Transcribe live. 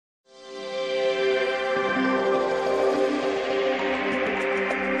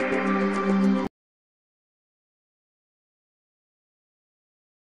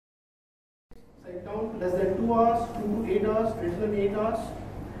even 8 hours.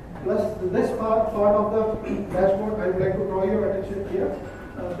 Plus this part of the dashboard, I would like to draw your attention here.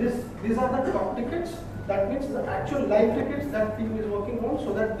 These are the top tickets. That means the actual live tickets that team is working on,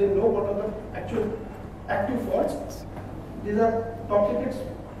 so that they know what are the actual active faults. These are top tickets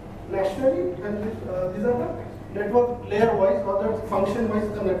nationally, and these are the network layer wise or the function wise,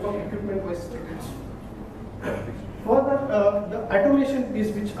 the network equipment wise tickets. Further, the automation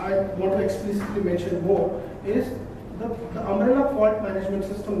piece, which I want to explicitly mention more, is the umbrella fault management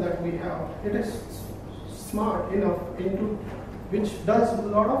system that we have. It is smart enough into which does a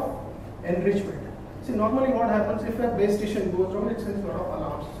lot of enrichment. See, normally what happens if a base station goes wrong, it sends a lot of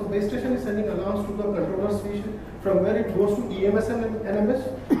alarms. So base station is sending alarms to the controller station, from where it goes to EMS and NMS,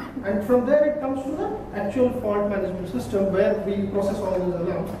 and from there it comes to the actual fault management system where we process all those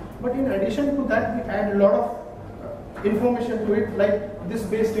alarms. But in addition to that, we add a lot of information to it, like this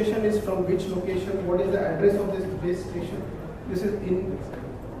base station is from which location, what is the address of this base station, this is in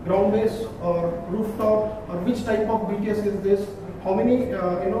ground base or rooftop, or which type of BTS is this, how many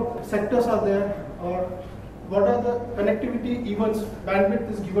sectors are there, or what are the connectivity events,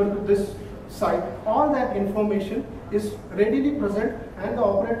 bandwidth is given to this site. All that information is readily present, and the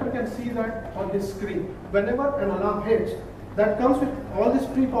operator can see that on his screen. Whenever an alarm hits, that comes with all this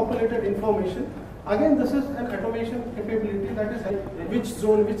pre-populated information. Again, this is an automation capability, that is which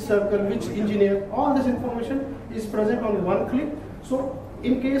zone, which circle, which engineer, all this information is present on one click. So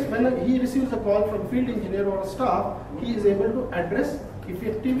in case when he receives a call from field engineer or a staff, he is able to address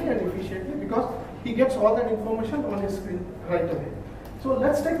effectively and efficiently because he gets all that information on his screen right away. So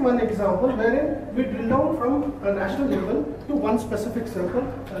let's take one example wherein we drill down from a national level to one specific circle.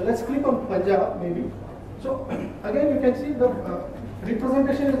 Let's click on Punjab maybe. So again, you can see the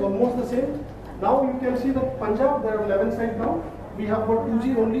representation is almost the same. Now you can see that Punjab, there are 11 sites down. We have got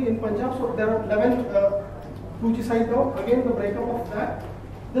 2G only in Punjab, so there are 11 2G sites down. Again, the breakup of that.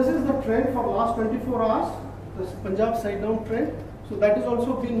 This is the trend for last 24 hours, this Punjab side down trend. So that is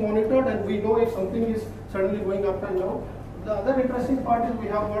also being monitored, and we know if something is suddenly going up and down. The other interesting part is we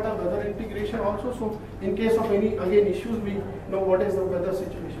have got a weather integration also. So in case of any again issues, we know what is the weather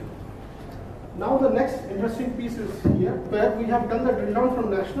situation. Now the next interesting piece is here, where we have done the drill down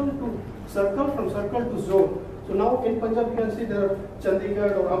from national to circle, from circle to zone. So now in Punjab you can see there are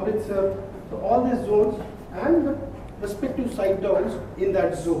Chandigarh or Amritsar, so all these zones and the respective site downs in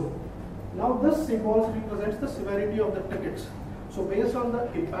that zone. Now this symbols represents the severity of the tickets. So based on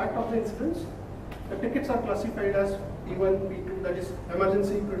the impact of the incidents, the tickets are classified as E1, P2, that is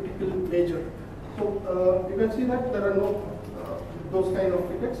emergency, critical, major. So you can see that there are no those kind of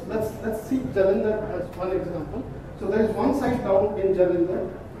tickets. Let's see Jalandhar as one example. So there is one site down in Jalandhar.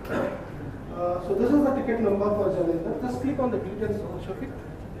 So this is the ticket number for Jalandhar. Just click on the details, Shafiq.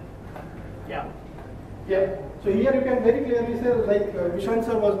 Yeah. So here you can very clearly say, like Vishant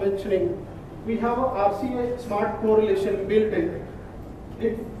sir was mentioning, we have a RCA smart correlation built in.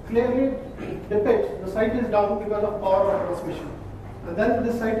 It clearly depicts the site is down because of power of transmission. And then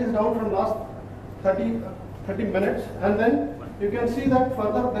this site is down from last 30 minutes, and then you can see that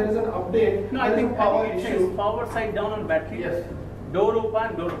further there is an update. No, I think it says power site down on battery. Yes. Door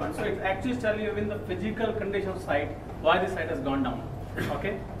open. So it's actually telling you in the physical condition site why the site has gone down.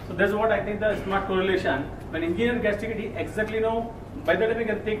 Okay. So that's what I think the smart correlation. When engineer gets ticket, he exactly know by the time he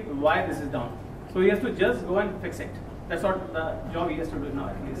can think why this is down. So he has to just go and fix it. That's what the job he has to do now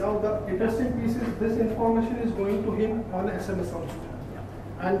at least. Now the interesting piece is this information is going to him on SMS also.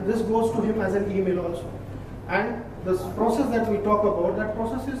 Yeah. And this goes to him as an email also. And this process that we talk about, that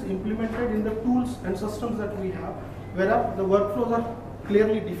process is implemented in the tools and systems that we have, where the workflows are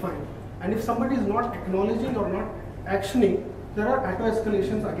clearly defined. And if somebody is not acknowledging or not actioning, there are auto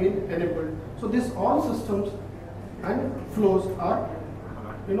escalations again enabled. So this all systems and flows are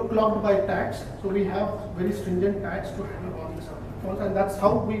clocked by tags. So we have very stringent tags to handle all these phones, and that's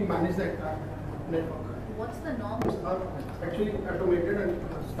how we manage the entire network. What's the norms? Are actually automated and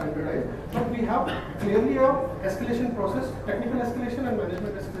standardized, but we have clearly a escalation process, technical escalation and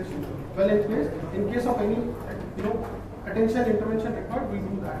management escalation well in place. In case of any attention intervention required, we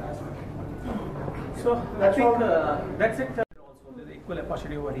do that as well. So I think that's it. Also, there's equal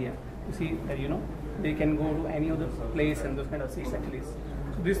opportunity over here. You see that they can go to any other place and those kind of seats actually.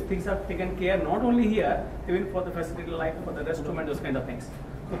 So these things are taken care not only here, even for the facility like for the restroom and those kind of things.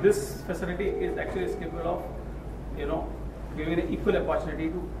 So this facility is actually capable of giving an equal opportunity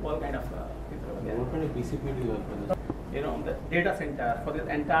to all kind of people. What kind of BCP do you have for this? The data center for this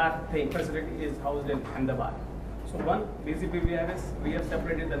entire thing facility is housed in Ahmedabad. So one BCP we have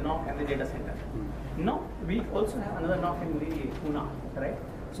separated the NOC and the data center. Now we also have another NOC in the Pune, right?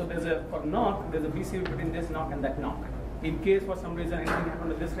 So for NOC there's a BCP between this NOC and that NOC. in case for some reason anything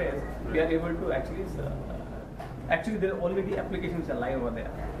happened to this race, we are able to actually, actually there are already applications are live over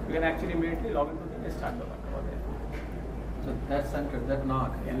there. You can actually immediately log into them and start the work over there. So that center, that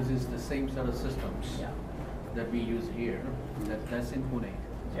NOC Yeah. uses the same set of systems Yeah. that we use here. That's in Pune.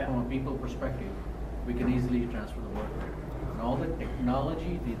 So Yeah. from a people perspective, we can easily transfer the work there. And all the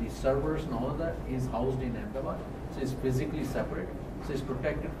technology, the servers and all of that is housed in Ahmedabad. So it's physically separate. So it's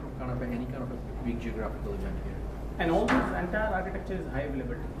protected from kind of any kind of a big geographical event here. And all this entire architecture is high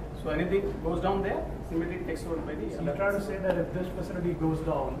availability. So anything goes down there, immediately takes over by the So you're trying to say that if this facility goes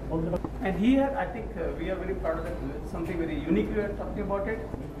down, all the And here, I think we are very proud of it. Something very unique we are talking about it,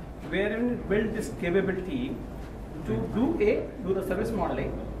 wherein we build this capability to do the service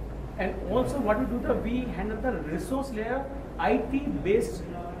modeling, and also what we do we handle the resource layer IT based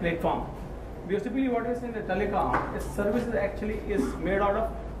platform. Because typically what is in the telecom is services actually is made out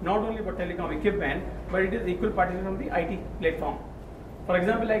of not only about telecom equipment, but it is equal partition from the IT platform. For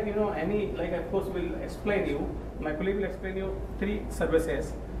example, like like of course will explain you, my colleague will explain you 3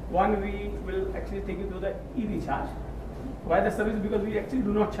 services. One, we will actually take you to the e-recharge. Why the service? Because we actually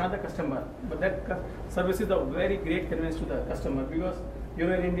do not charge the customer, but that service is a very great convenience to the customer, because in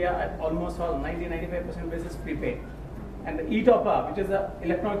India almost all 90-95% basis prepaid, and the e-top up, which is the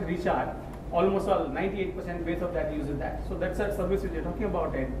electronic recharge, almost all 98% base of that uses that. So that's a service which we are talking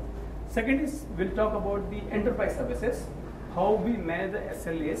about it. Second is we'll talk about the enterprise services, how we manage the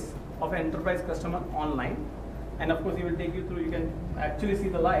SLAs of an enterprise customer online. And of course, he will take you through, you can actually see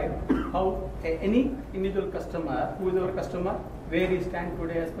the live, how any individual customer, who is our customer, where he stands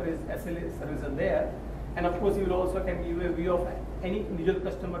today as per his SLA services are there. And of course, he will also can give you a view of any individual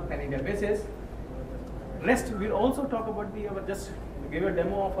customer pan-India basis. Rest, we'll also talk about just give a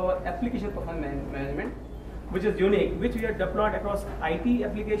demo of our application performance management, which is unique, which we have deployed across IT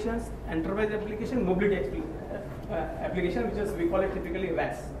applications, enterprise application, mobility application, which is, we call it typically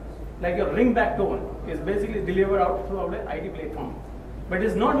VAS. Like your ringback tone is basically delivered out through our IT platform. But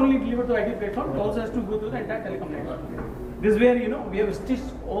it's not only delivered to IT platform, it also has to go to the entire telecom network. This is where we have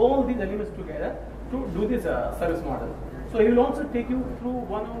stitched all these elements together to do this service model. So he will also take you through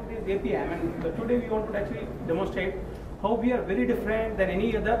one of these APM, and today we want to actually demonstrate how we are very different than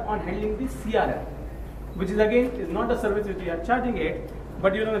any other on handling the CRM, which is again is not a service which we are charging it,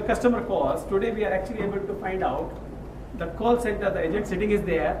 but the customer calls. Today we are actually able to find out the call center, the agent sitting is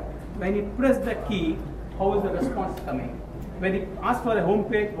there. When he press the key, how is the response coming? When he asks for a home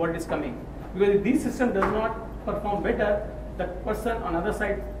page, what is coming? Because if this system does not perform better, the person on the other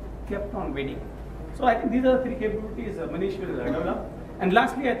side kept on waiting. So I think these are the 3 capabilities Manish will develop. And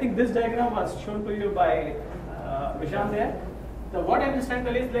lastly, I think this diagram was shown to you by Vishal there. The what I understand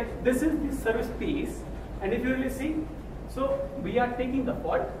is like this is the service piece, and if you really see, so we are taking the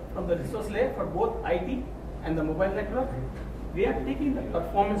fault from the resource layer for both IT and the mobile network. We are taking the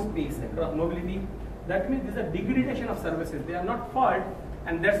performance piece across mobility. That means this is a degradation of services. They are not fault,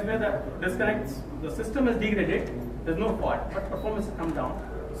 and that's where the disconnects. The system is degraded. There's no fault, but performance has come down.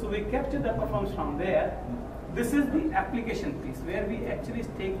 So we capture the performance from there. This is the application piece where we actually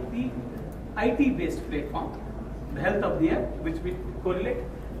take the IT-based platform, the health of the air, which we correlate,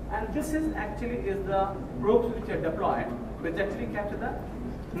 and this is actually the probes which are deployed, which actually capture the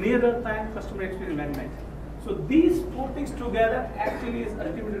near-real-time customer experience management. So these 4 things together actually is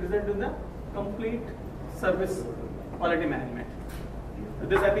ultimately result in the complete service quality management. So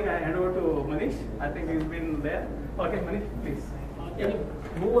this I think I hand over to Manish. I think he's been there. Okay, Manish, please. Can you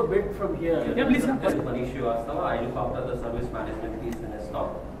move a bit from here? Yeah, please come. This is Manish Srivastava. I look after the service management piece in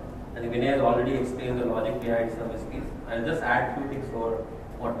NOC. And Vinay has already explained the logic behind service piece. I'll just add 2 things over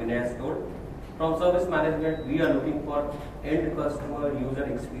what Vinay has told. From service management, we are looking for end customer user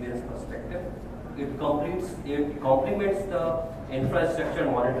experience perspective. It complements the infrastructure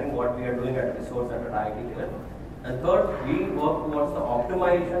monitoring what we are doing at resource at IT level. And third, we work towards the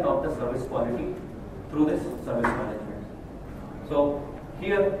optimization of the service quality through this service management. So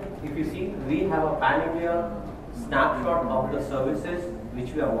here, if you see, we have a pan-India snapshot of the services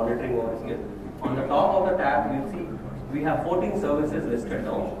which we are monitoring over here. On the top of the tab, you see we have 14 services listed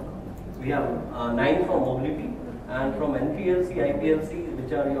down. We have 9 from mobility, and from NPLC, IPLC,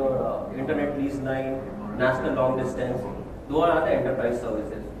 which are your internet lease line, national long distance, those are the enterprise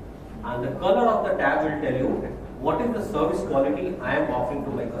services. And the color of the tab will tell you what is the service quality I am offering to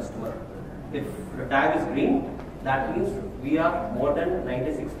my customer. If the tag is green, that means we are more than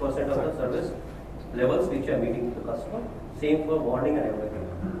 96% of the service levels which are meeting the customer. Same for warning and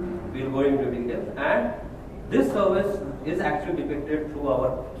everything. We will go into details. And this service is actually depicted through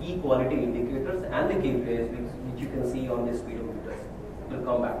our key quality indicators and the KPIs which you can see on the speedometers. We'll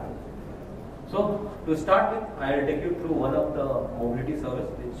come back to this. So to start with, I will take you through one of the mobility service,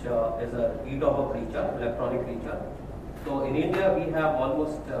 which is a e-top-up recharge, electronic recharge. So in India, we have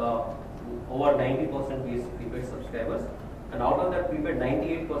almost over 90% base prepaid subscribers, and out of that prepaid,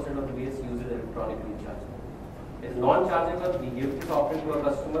 98% of the base uses electronic recharge. It's non-chargeable. We give this offering to our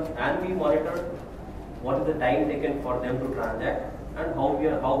customers, and we monitor what is the time taken for them to transact, and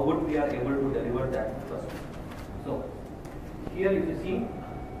how good we are able to deliver that to customers. So here, if you see,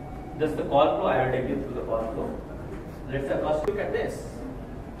 this is the call flow. I will take you through the call flow. Let's first Look at this.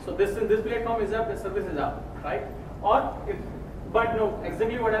 So this platform is up, the service is up, right? Or if, but no,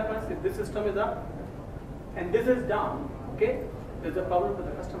 exactly what happens if this system is up and this is down, okay? There's a problem with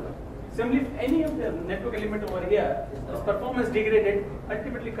the customer. Similarly, if any of the network element over here is performance degraded,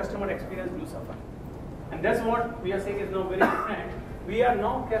 ultimately customer experience will suffer. And that's what we are saying is now very different. We are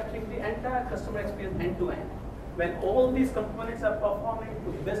now capturing the entire customer experience end to end. When all these components are performing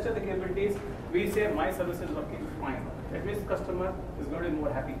to the best of the capabilities, we say my service is working fine. That means customer is going to be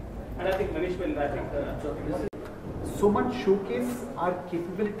more happy. And I think Manish will, so much showcase our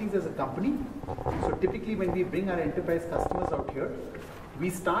capabilities as a company. So typically when we bring our enterprise customers out here, we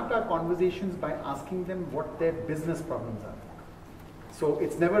start our conversations by asking them what their business problems are. So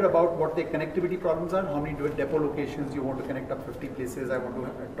it's never about what their connectivity problems are, how many depot locations you want to connect up 50 places, I want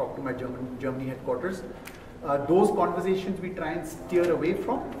to talk to my Germany headquarters. Those conversations we try and steer away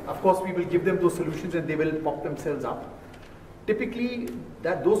from. Of course, we will give them those solutions and they will pop themselves up. Typically,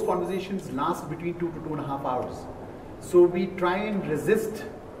 those conversations last between 2 to 2.5 hours. So we try and resist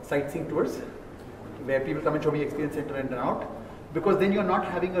sightseeing tours, where people come and show me experience center and out, because then you're not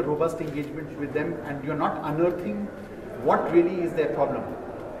having a robust engagement with them and you're not unearthing what really is their problem.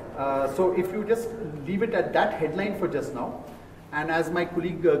 So if you just leave it at that headline for just now, and as my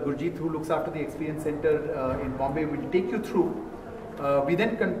colleague Gurjeet, who looks after the experience center in Bombay, will take you through, we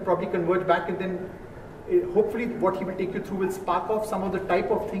then can probably converge back, and then hopefully what he will take you through will spark off some of the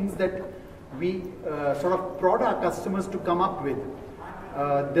type of things that we sort of prod our customers to come up with.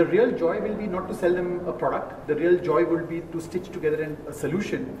 The real joy will be not to sell them a product. The real joy will be to stitch together a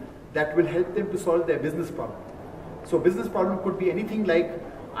solution that will help them to solve their business problem. So business problem could be anything like,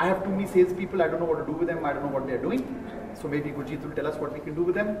 I have too many salespeople, I don't know what to do with them, I don't know what they're doing. So maybe Gurjeet will tell us what we can do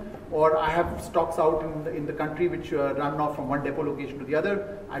with them. Or I have stocks out in the country which run off from one depot location to the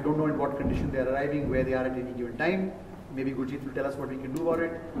other. I don't know in what condition they're arriving, where they are at any given time. Maybe Gurjeet will tell us what we can do about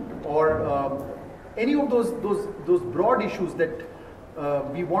it. Or any of those broad issues that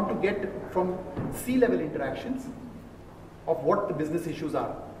we want to get from C-level interactions of what the business issues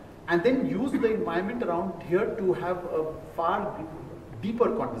are. And then use the environment around here to have a far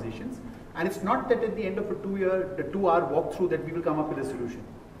deeper conversations. And it's not that at the end of a 2-hour walkthrough that we will come up with a solution.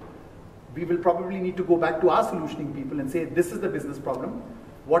 We will probably need to go back to our solutioning people and say, this is the business problem.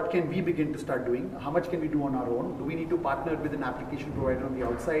 What can we begin to start doing? How much can we do on our own? Do we need to partner with an application provider on the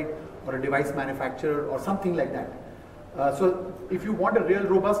outside or a device manufacturer or something like that? So if you want a real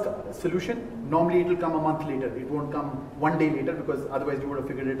robust solution, normally it will come a month later. It won't come one day later, because otherwise you would have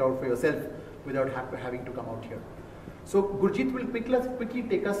figured it out for yourself without having to come out here. So Gurjeet will quickly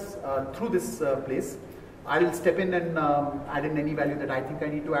take us through this place. I'll step in and add in any value that I think I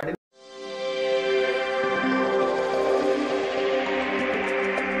need to add in.